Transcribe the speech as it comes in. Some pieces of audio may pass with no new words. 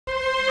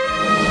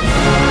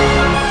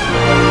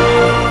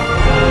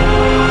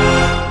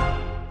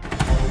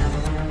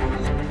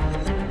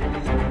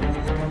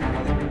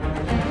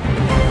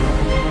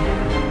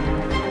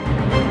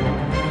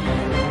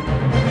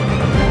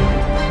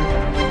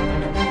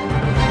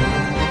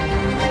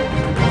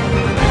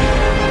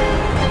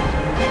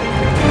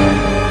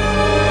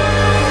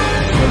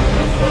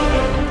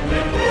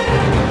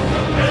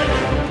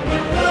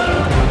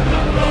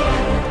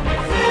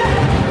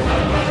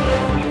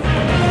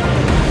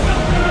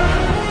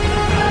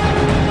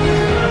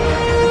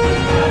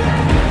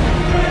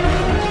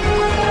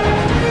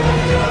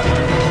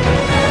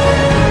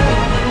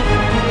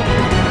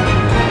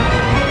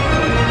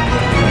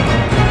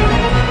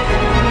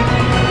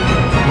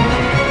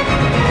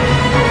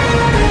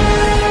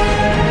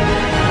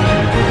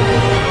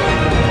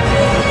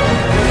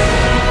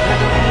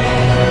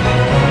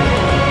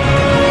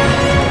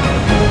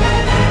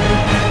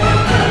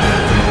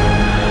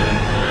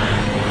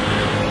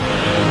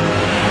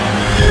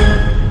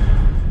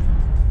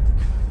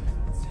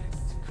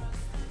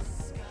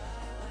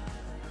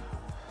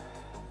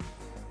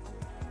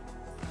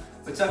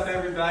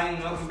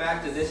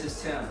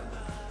is Tim.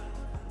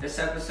 This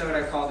episode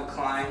I called a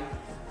climb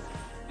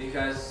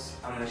because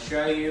I'm going to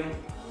show you,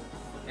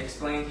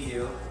 explain to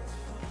you,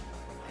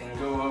 and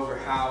go over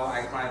how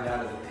I climbed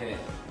out of the pit.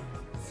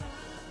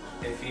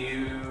 If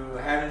you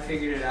haven't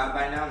figured it out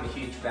by now, I'm a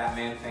huge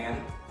Batman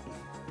fan,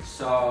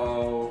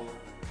 so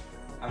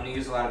I'm going to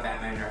use a lot of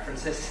Batman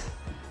references.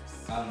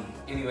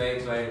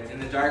 Anyway, but in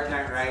The Dark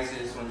Knight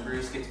Rises, when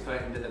Bruce gets put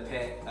into the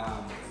pit,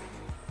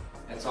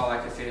 that's all I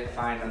could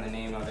find on the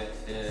name of it.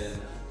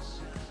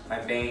 By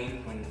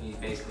Bane, when he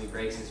basically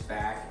breaks his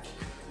back,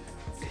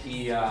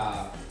 he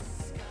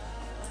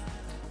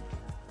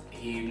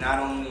not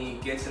only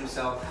gets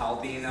himself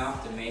healthy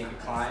enough to make a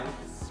climb,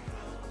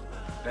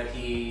 but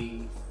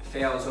he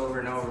fails over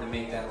and over to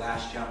make that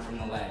last jump from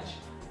the ledge,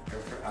 or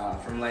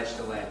from ledge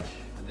to ledge,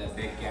 that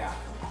big gap.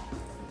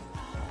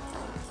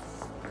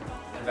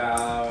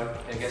 About,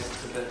 I guess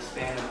it's a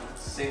span of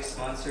 6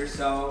 months or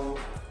so,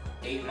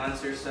 8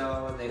 months or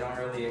so, they don't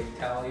really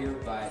tell you,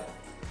 but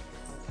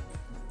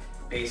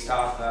based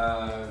off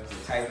of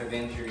the type of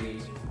injury,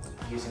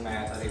 using my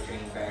athletic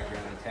training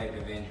background, the type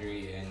of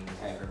injury and the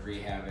type of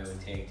rehab it would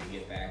take to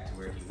get back to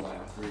where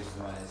Bruce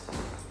was,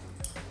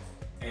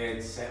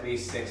 it's at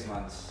least 6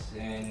 months,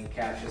 and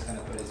Cap's just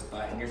gonna put his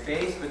butt in your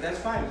face, but that's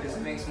fine because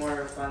it makes more of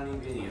a funny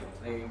video.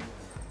 Like, it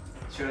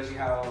shows you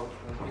how,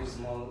 it gives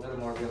a little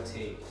more real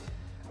take.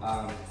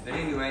 But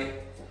anyway,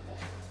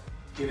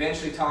 he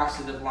eventually talks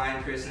to the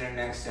blind prisoner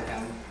next to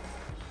him,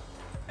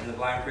 and the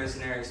blind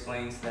prisoner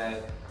explains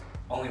that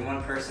only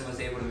one person was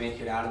able to make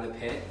it out of the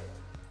pit,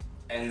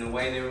 and the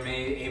way they were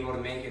able to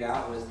make it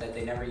out was that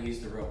they never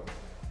used the rope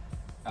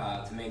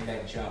to make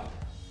that jump.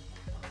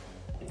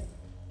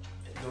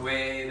 The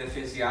way the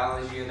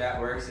physiology of that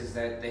works is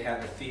that they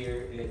have the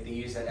fear, they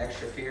use that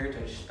extra fear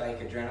to spike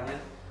adrenaline,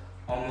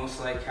 almost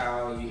like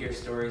how you hear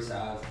stories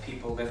of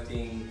people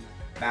lifting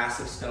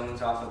massive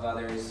stones off of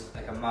others,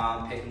 like a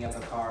mom picking up a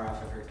car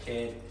off of her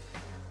kid,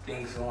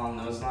 things along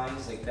those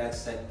lines. Like,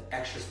 that's that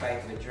extra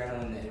spike of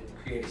adrenaline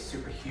that creates a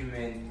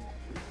superhuman,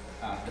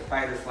 the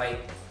fight or flight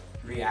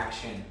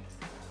reaction.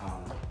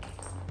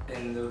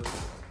 And the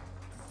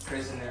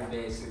prisoner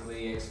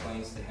basically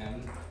explains to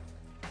him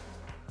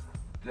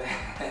that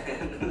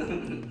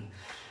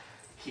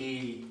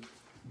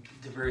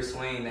to Bruce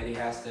Wayne, that he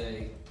has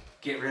to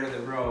get rid of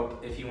the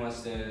rope if he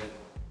wants to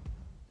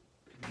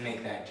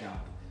make that jump.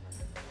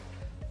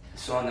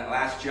 So on that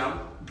last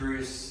jump,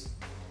 Bruce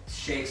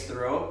shakes the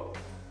rope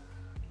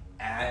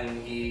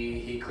and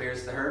he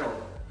clears the hurdle.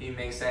 He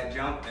makes that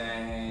jump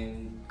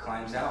and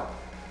climbs out.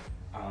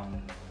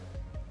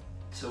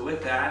 So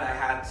with that, I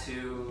had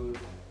to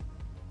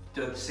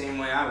do it the same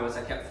way I was.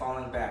 I kept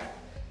falling back.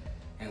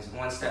 And it was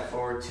 1 step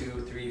forward,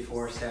 2, 3,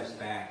 4 steps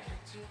back.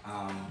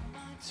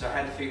 So I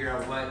had to figure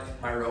out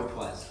what my rope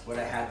was, what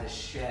I had to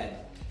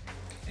shed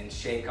and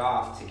shake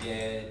off to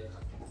get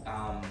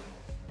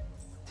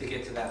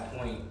to that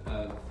point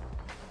of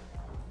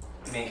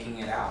making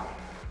it out.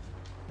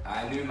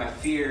 I knew my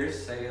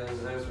fears,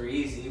 those were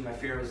easy. My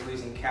fear was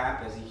losing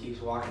Cap as he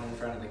keeps walking in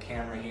front of the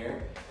camera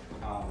here.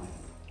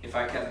 If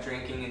I kept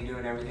drinking and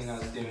doing everything I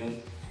was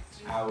doing,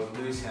 I would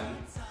lose him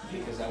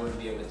because I wouldn't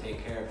be able to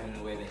take care of him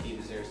the way that he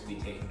deserves to be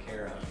taken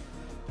care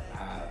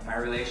of. My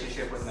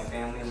relationship with my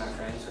family and my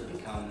friends would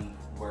become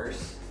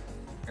worse,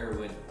 or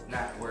would,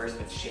 not worse,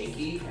 but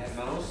shaky at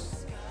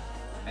most,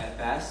 at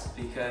best,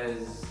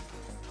 because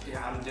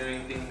I'm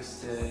doing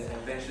things to,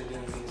 eventually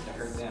doing things to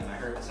hurt them. I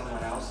hurt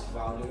someone else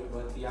while doing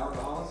with the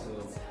alcohol,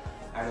 so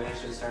I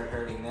eventually started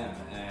hurting them,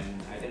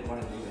 and I didn't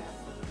want to do that.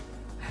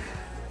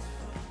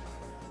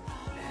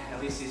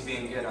 At least he's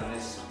being good on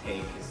this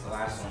take, because the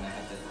last one I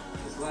had to,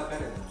 was a lot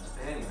better than this.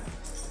 But anyway,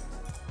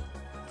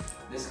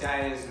 this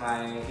guy is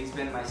he's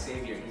been my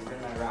savior, he's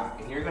been my rock,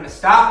 and you're gonna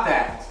stop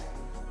that!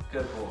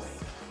 Good boy.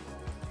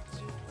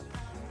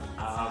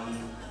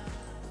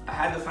 I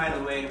had to find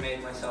a way to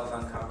make myself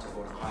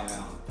uncomfortable to climb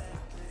out.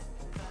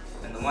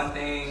 And the one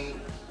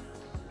thing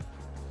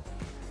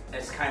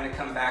that's kind of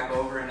come back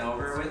over and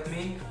over with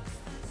me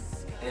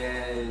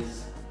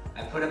is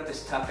I put up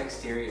this tough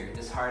exterior,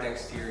 this hard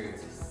exterior.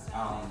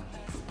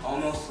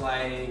 Almost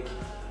like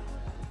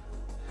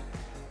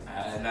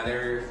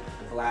another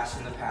blast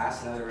from the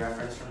past, another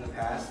reference from the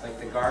past, like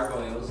the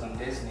Gargoyles on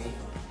Disney.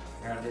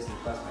 They're on Disney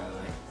Plus, by the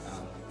way.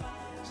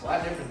 It's a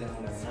lot different than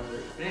what I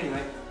remember. But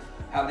anyway,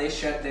 how they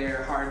shut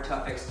their hard,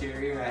 tough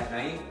exterior at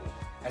night,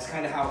 that's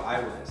kind of how I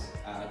was.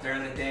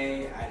 During the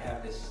day, I'd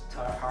have this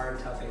hard,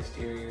 tough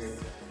exterior.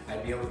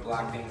 I'd be able to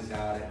block things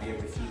out, I'd be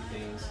able to keep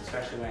things,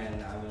 especially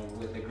when I'm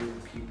with a group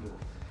of people.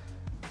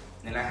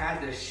 And I had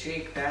to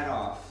shake that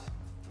off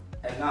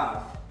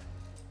enough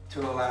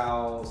to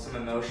allow some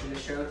emotion to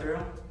show through,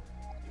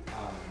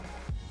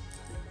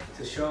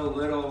 to show a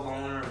little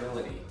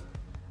vulnerability.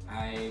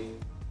 I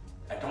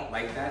don't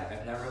like that,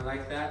 I've never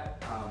liked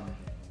that.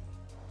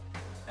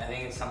 I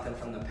think it's something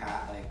from the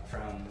past, like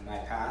from my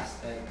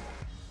past, that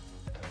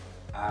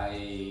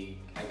I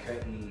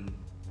couldn't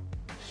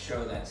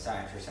show that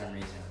side for some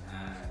reason.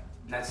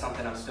 And that's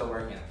something I'm still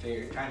working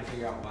on, trying to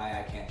figure out why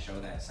I can't show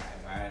that side,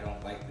 why I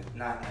don't like the,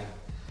 not like,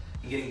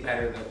 and getting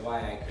better, but why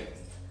I couldn't.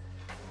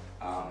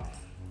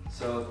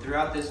 So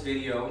throughout this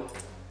video,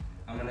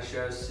 I'm going to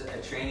show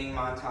a training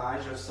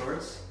montage of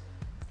sorts,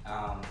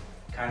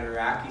 kind of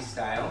Rocky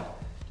style.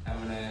 I'm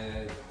going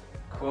to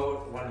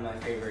quote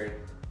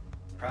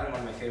probably one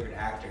of my favorite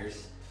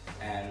actors,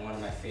 and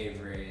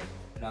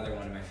another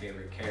one of my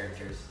favorite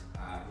characters,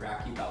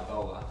 Rocky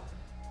Balboa.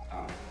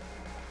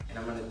 And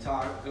I'm going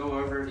to go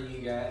over to you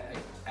guys,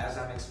 as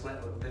I'm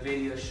explaining, the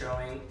video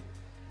showing,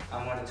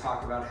 I want to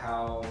talk about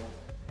how,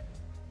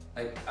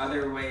 like,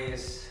 other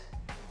ways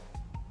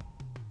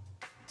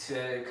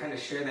to kind of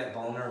share that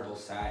vulnerable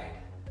side,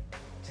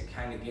 to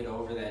kind of get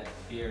over that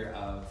fear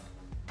of,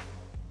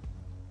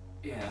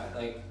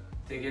 like,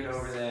 to get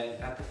over that,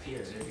 not the fear,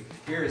 the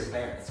fear is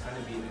there, it's going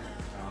to be there.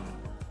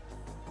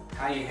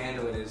 How you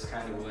handle it is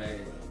kind of what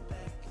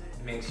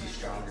makes you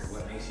stronger,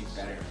 what makes you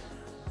better.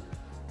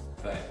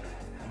 But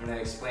I'm going to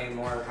explain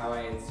more of how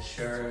I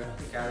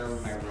got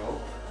over my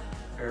rope,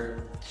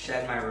 or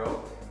shed my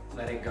rope,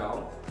 let it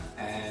go,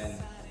 and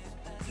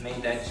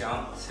made that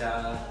jump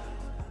to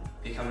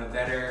become a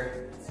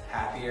better,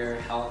 happier,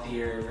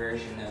 healthier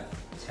version of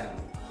Tim.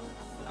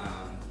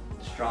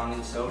 Strong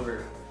and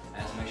sober,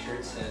 as my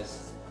shirt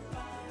says.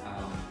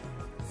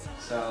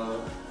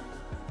 So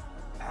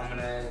I'm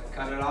gonna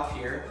cut it off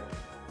here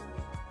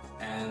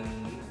and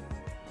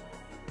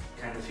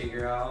kind of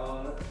figure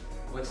out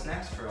what's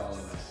next for all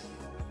of us.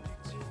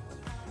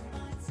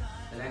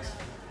 I'm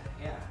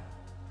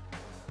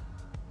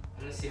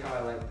gonna see how I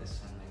like this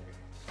one later.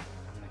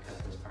 I'm gonna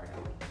cut this part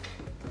out.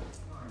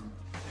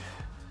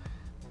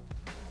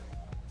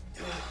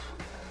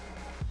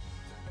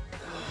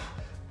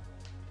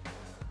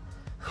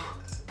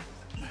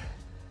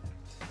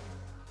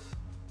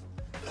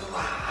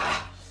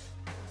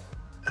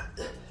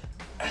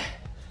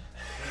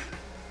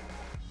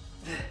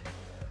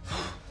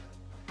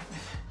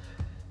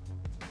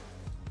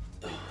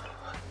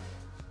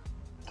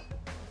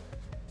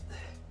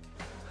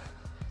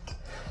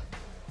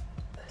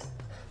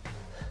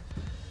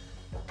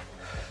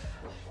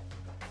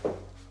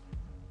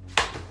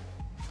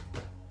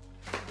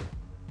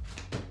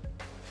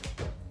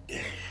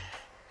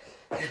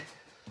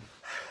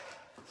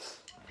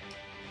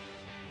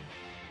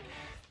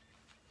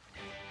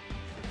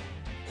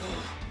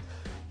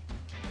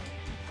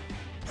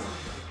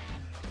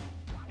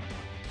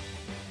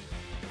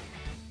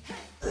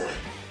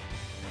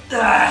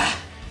 Ah!